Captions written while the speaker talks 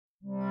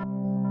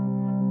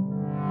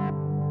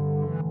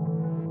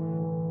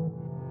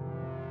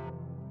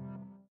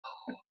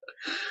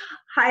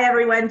Hi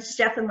everyone, it's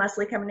Jeff and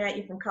Leslie coming at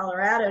you from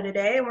Colorado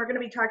today, and we're going to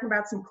be talking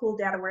about some cool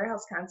data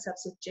warehouse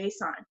concepts with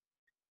JSON.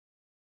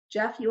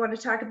 Jeff, you want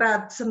to talk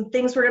about some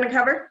things we're going to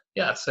cover?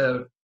 Yeah,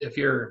 so if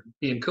you're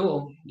being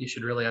cool, you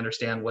should really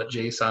understand what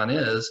JSON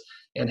is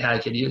and how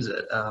you can use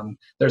it.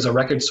 There's a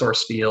record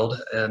source field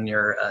in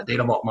your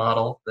DataVault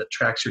model that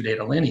tracks your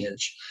data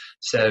lineage.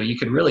 So you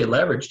could really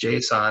leverage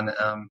JSON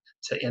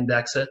to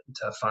index it,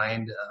 to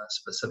find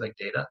specific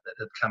data that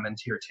have come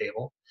into your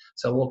table.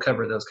 So we'll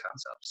cover those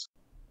concepts.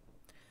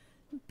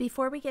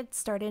 Before we get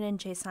started in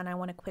JSON, I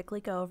want to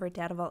quickly go over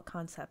DataVault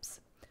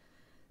concepts.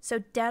 So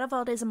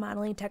DataVault is a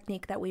modeling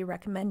technique that we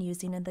recommend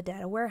using in the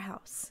data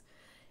warehouse.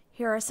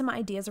 Here are some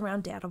ideas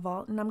around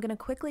DataVault, and I'm going to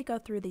quickly go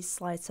through these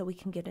slides so we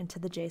can get into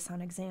the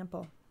JSON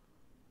example.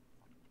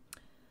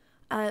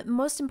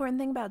 Most important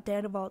thing about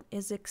DataVault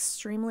is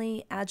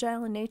extremely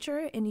agile in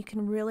nature, and you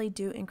can really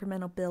do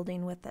incremental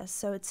building with this,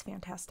 so it's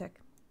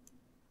fantastic.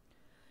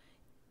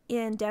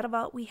 In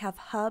DataVault, we have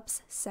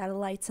hubs,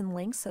 satellites, and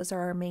links. Those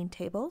are our main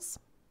tables.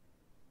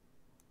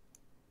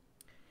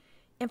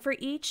 And for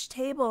each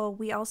table,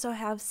 we also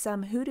have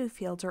some Hoodoo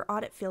fields or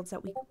audit fields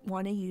that we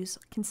want to use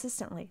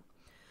consistently.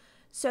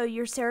 So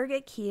your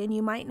surrogate key, and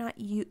you might not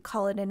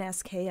call it an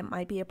SK, it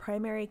might be a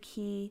primary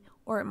key,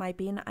 or it might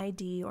be an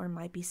ID, or it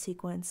might be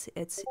sequence.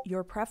 It's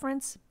your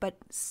preference, but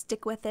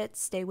stick with it,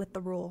 stay with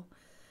the rule.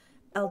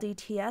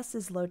 LDTS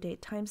is load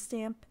date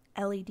timestamp.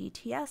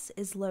 LEDTS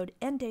is load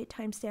end date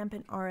timestamp,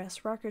 and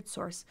RS record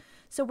source.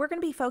 So we're going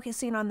to be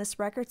focusing on this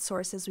record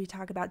source as we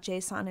talk about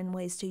JSON and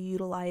ways to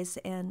utilize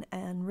and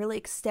really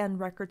extend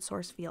record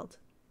source field.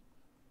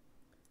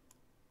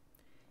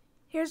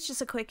 Here's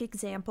just a quick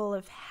example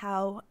of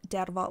how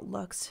DataVault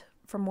looks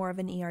from more of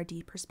an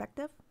ERD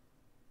perspective.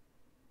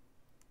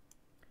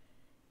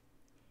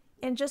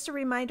 And just a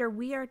reminder,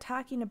 we are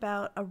talking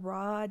about a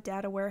raw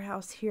data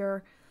warehouse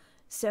here.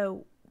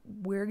 So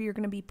where you're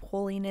going to be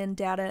pulling in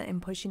data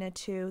and pushing it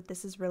to.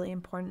 This is really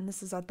important.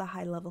 This is at the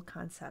high level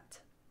concept.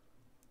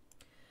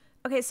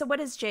 Okay, so what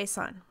is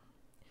JSON?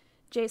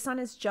 JSON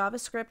is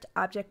JavaScript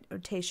Object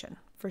Notation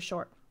for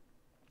short.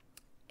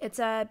 It's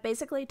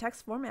basically a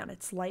text format.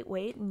 It's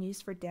lightweight and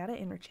used for data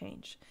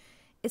interchange.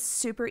 It's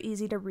super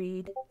easy to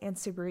read and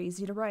super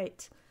easy to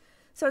write.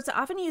 So it's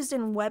often used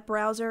in web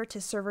browser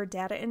to server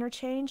data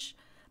interchange.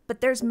 But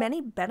there's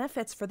many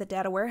benefits for the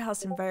data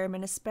warehouse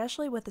environment,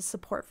 especially with the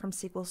support from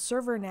SQL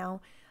Server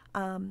now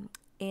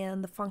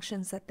and the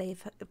functions that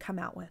they've come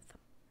out with.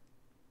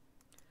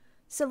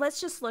 So let's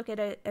just look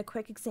at a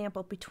quick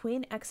example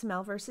between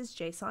XML versus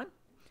JSON.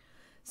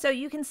 So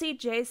you can see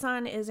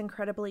JSON is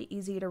incredibly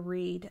easy to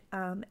read.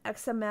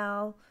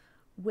 XML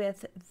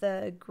with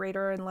the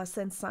greater and less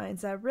than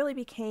signs really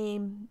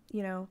became,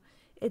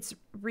 it's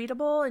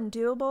readable and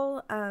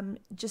doable.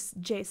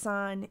 Just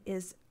JSON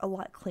is a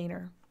lot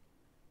cleaner.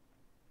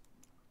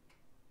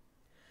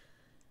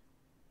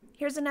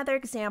 Here's another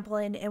example,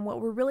 and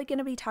what we're really going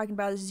to be talking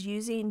about is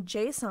using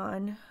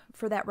JSON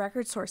for that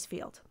record source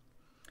field.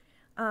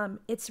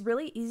 It's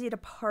really easy to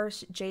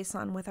parse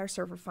JSON with our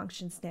server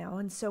functions now,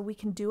 and so we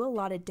can do a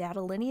lot of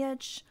data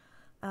lineage,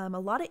 a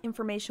lot of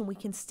information we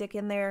can stick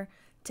in there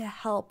to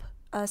help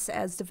us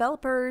as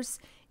developers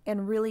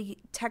and really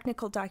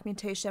technical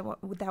documentation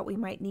that we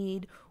might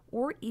need,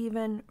 or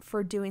even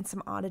for doing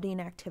some auditing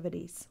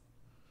activities.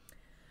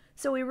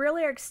 So we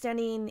really are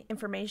extending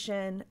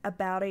information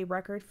about a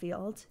record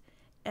field,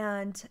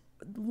 and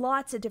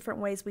lots of different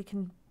ways we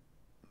can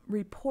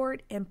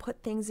report and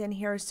put things in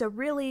here. So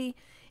really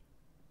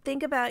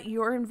think about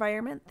your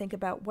environment, think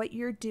about what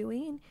you're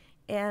doing,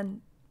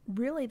 and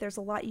really there's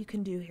a lot you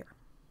can do here.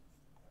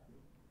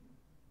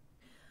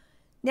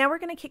 Now we're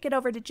going to kick it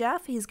over to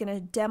Jeff. He's going to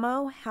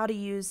demo how to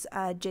use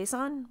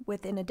JSON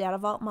within a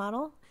DataVault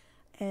model.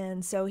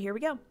 And so here we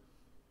go.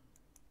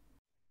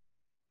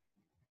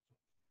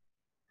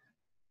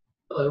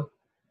 Hello.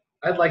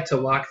 I'd like to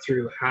walk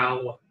through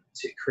how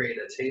to create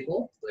a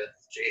table with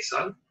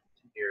JSON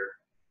in your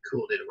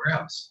cool data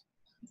warehouse.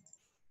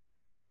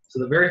 So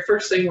the very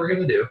first thing we're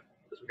going to do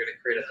is we're going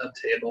to create a hub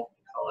table,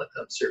 call it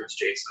hub service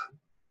JSON.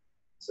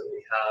 So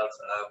we have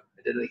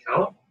identity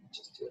column,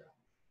 just to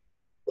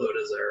load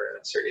as our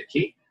surrogate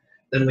key.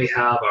 Then we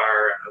have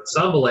our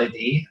ensemble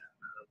ID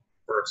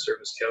for our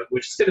service code,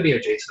 which is going to be our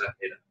JSON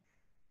data.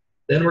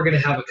 Then we're going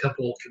to have a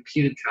couple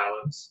computed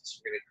columns.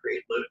 So we're going to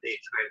create load date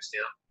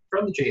timestamp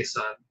from the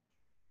JSON,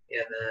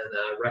 and then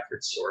a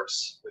record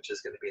source, which is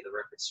going to be the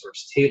record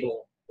source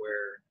table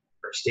where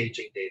our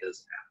staging data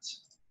is at.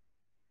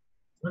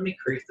 Let me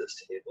create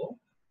this table.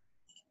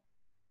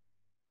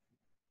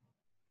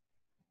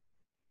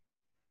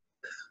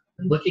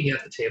 And looking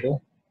at the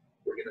table,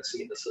 we're going to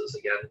see this is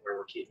again where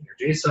we're keeping our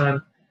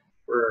JSON.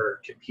 We're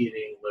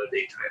computing load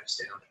date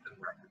timestamp and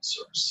record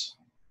source.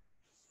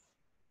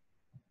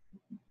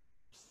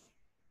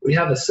 We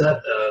have a set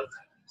of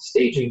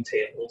staging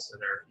tables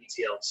in our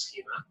ETL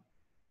schema.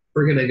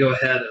 We're going to go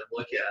ahead and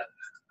look at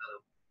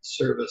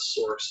service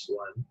source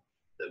one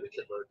that we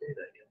can load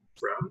data in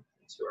from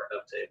into our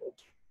hub table.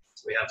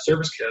 So we have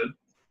service code.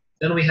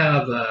 Then we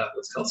have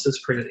what's called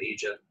sysprinted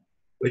agent.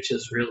 which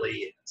is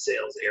really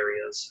sales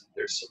areas.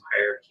 There's some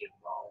hierarchy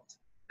involved.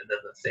 And then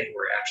the thing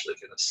we're actually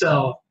going to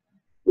sell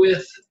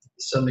with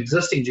some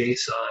existing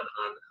JSON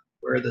on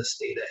where this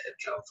data had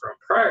come from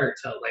prior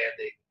to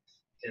landing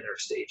in our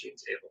staging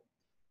table.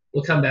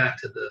 We'll come back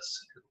to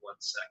this in 1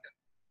 second.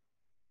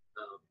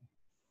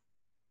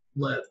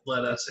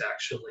 Let us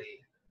actually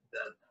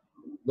then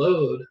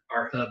load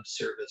our hub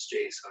service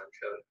JSON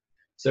code.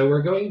 So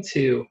we're going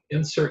to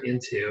insert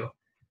into,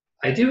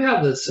 I do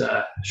have this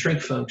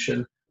shrink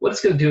function. What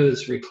it's going to do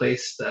is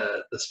replace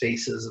the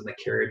spaces and the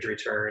carriage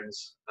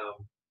returns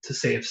to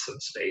save some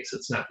space.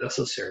 It's not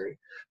necessary.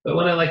 But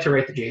when I like to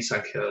write the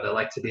JSON code, I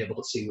like to be able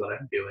to see what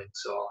I'm doing.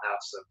 So I'll have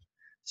some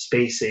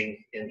spacing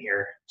in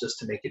here just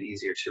to make it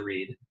easier to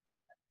read.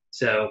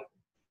 So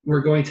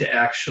we're going to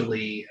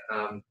actually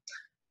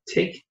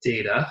take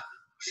data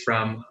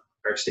from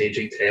our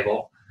staging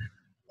table,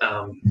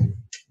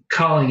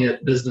 calling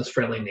it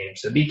business-friendly name.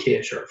 So BK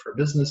is short for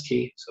business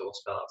key, so we'll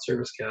spell out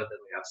service code. Then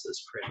we have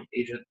this print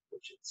agent,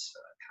 which it's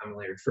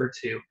commonly referred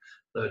to,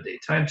 load date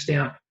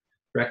timestamp,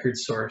 record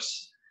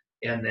source,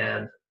 and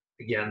then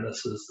again,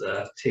 this is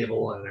the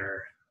table in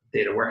our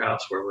data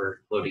warehouse where we're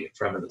loading it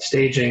from in the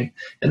staging.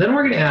 And then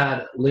we're going to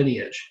add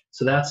lineage.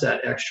 So that's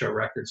that extra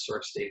record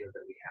source data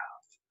that we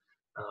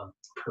have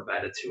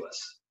provided to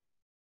us.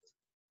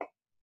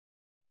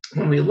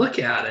 When we look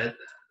at it,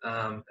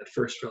 at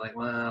first we're like,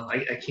 well,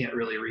 I can't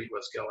really read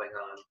what's going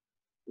on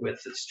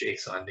with this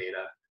JSON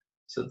data.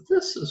 So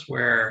this is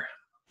where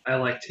I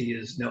like to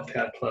use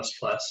Notepad++.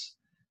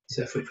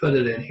 So if we put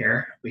it in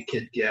here, we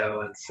could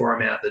go and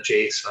format the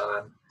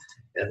JSON,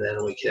 and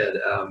then we could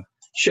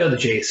show the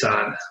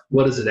JSON.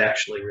 What does it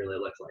actually really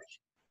look like?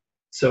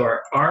 So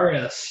our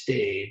RS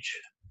stage,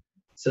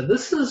 so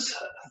this is,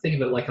 think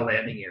of it like a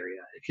landing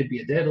area. It could be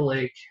a data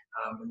lake.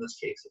 In this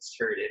case, it's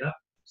Teradata.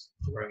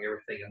 Throwing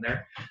everything in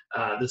there.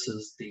 This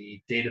is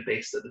the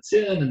database that it's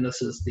in, and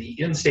this is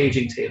the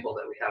in-staging table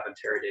that we have in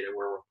Teradata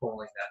where we're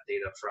pulling that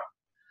data from.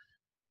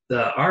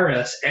 The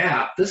RS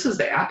app, this is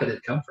the app it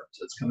had come from.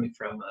 So it's coming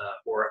from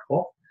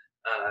Oracle,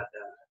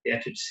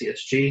 Vantage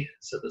CSG.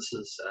 So this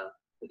is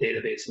the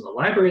database in the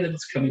library that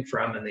it's coming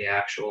from and the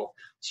actual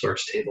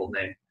source table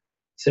name.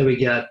 So we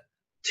get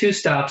 2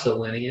 stops of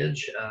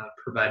lineage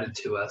provided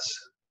to us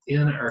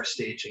in our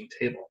staging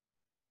table.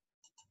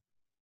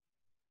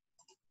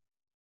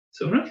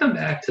 So when we come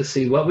back to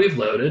see what we've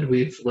loaded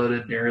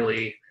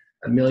nearly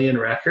 1 million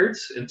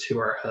records into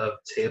our hub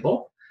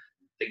table.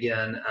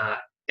 Again,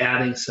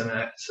 adding some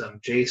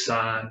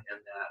JSON and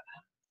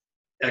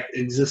that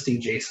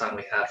existing JSON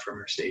we had from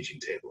our staging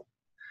table.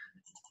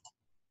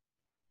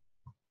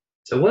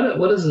 So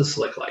what does this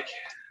look like?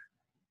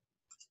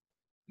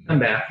 Come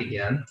back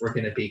again. We're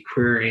going to be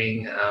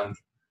querying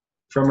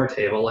from our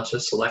table. Let's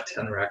just select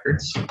 10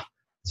 records.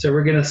 So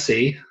we're going to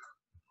see a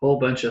whole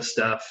bunch of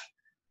stuff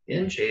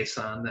in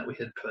JSON that we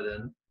had put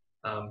in.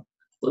 A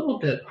little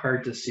bit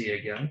hard to see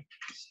again.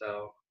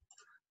 So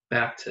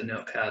back to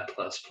Notepad++.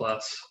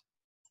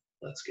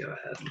 Let's go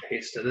ahead and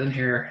paste it in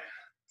here,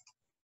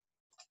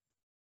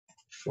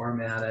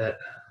 format it,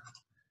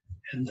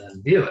 and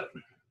then view it.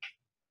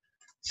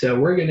 So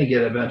we're going to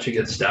get a bunch of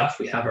good stuff.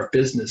 We have our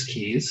business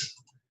keys.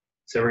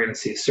 So we're going to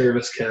see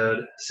service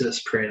code,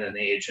 sysprint, and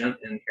agent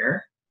in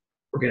here.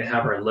 We're going to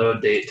have our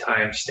load date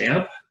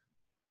timestamp,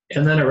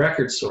 and then a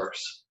record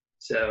source.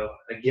 So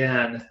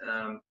again,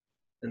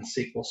 in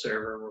SQL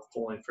Server, we're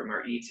pulling from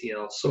our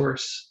ETL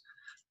source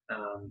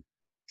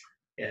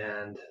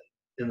and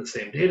in the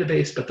same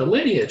database, but the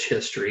lineage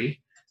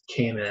history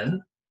came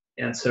in.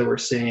 And so we're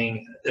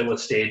seeing it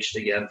was staged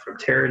again from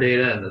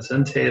Teradata and this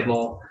in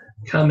table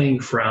coming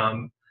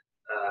from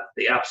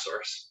the app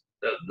source.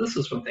 So this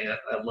is one thing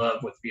I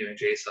love with viewing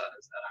JSON is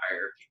that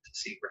hierarchy to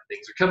see where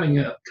things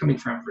are coming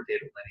from for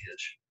data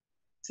lineage.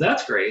 So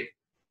that's great.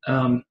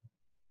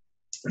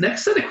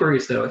 Next set of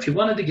queries though, if you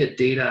wanted to get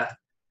data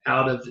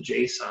out of the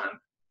JSON,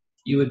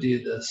 you would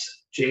do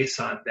this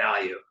JSON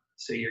value.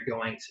 So you're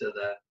going to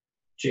the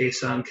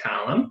JSON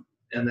column,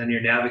 and then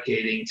you're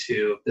navigating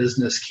to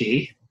business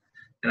key,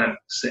 and I'm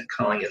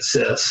calling it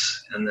sys,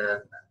 and then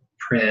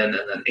print,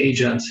 and then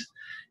agent.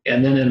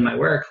 And then in my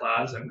where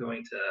clause, I'm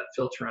going to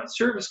filter on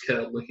service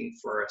code, looking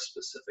for a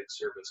specific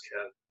service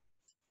code.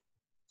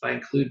 If I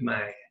include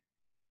my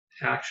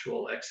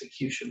actual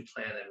execution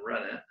plan and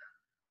run it,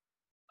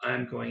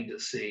 I'm going to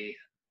see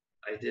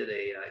I did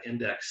a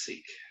index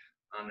seek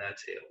on that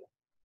table.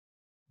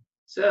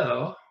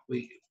 So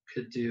we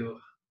could do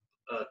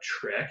a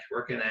trick.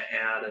 We're going to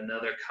add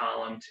another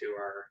column to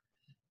our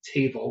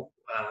table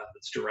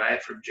that's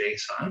derived from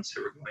JSON.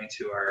 So we're going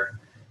to our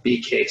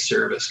BK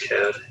service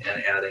code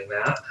and adding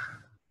that.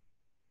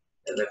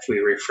 And if we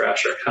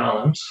refresh our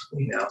columns,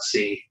 we now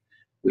see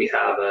we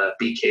have a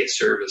BK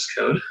service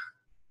code.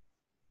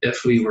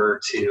 If we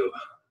were to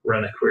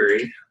run a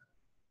query,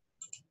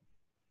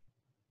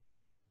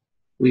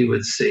 we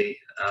would see,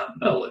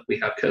 oh, look, we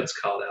have codes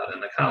called out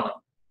in the column.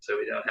 So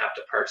we don't have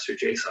to parse through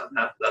JSON.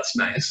 That's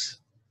nice.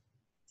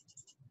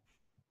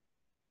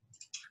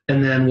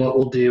 And then what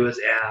we'll do is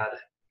add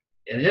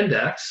an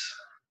index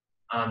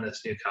on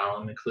this new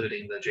column,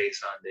 including the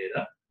JSON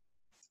data.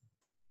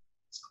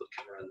 Let's click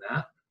and run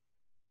that.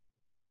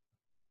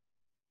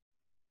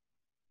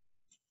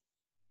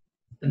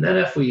 And then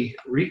if we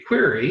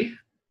requery,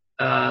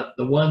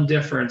 the one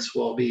difference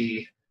will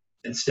be,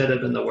 instead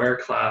of in the where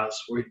clause,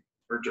 we're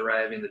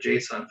deriving the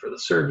JSON for the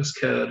service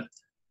code.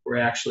 We're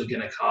actually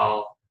going to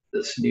call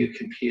this new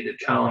computed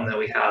column that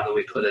we have that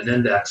we put an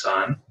index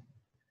on.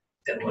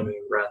 And when we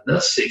run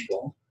this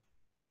SQL,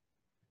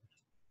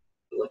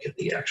 look at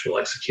the actual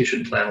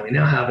execution plan, we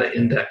now have an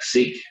index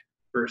seek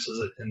versus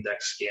an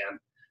index scan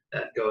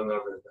going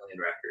over the million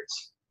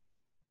records.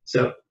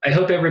 So I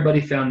hope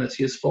everybody found this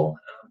useful.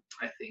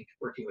 I think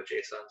working with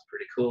JSON is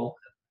pretty cool.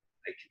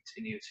 I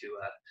continue to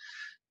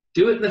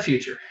do it in the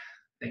future.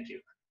 Thank you.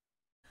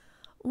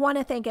 Want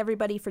to thank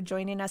everybody for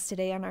joining us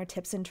today on our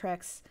tips and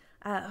tricks.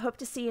 Hope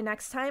to see you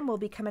next time. We'll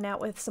be coming out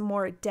with some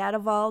more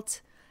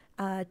DataVault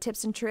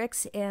tips and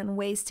tricks and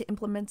ways to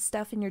implement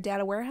stuff in your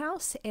data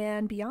warehouse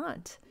and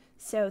beyond.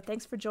 So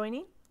thanks for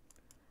joining.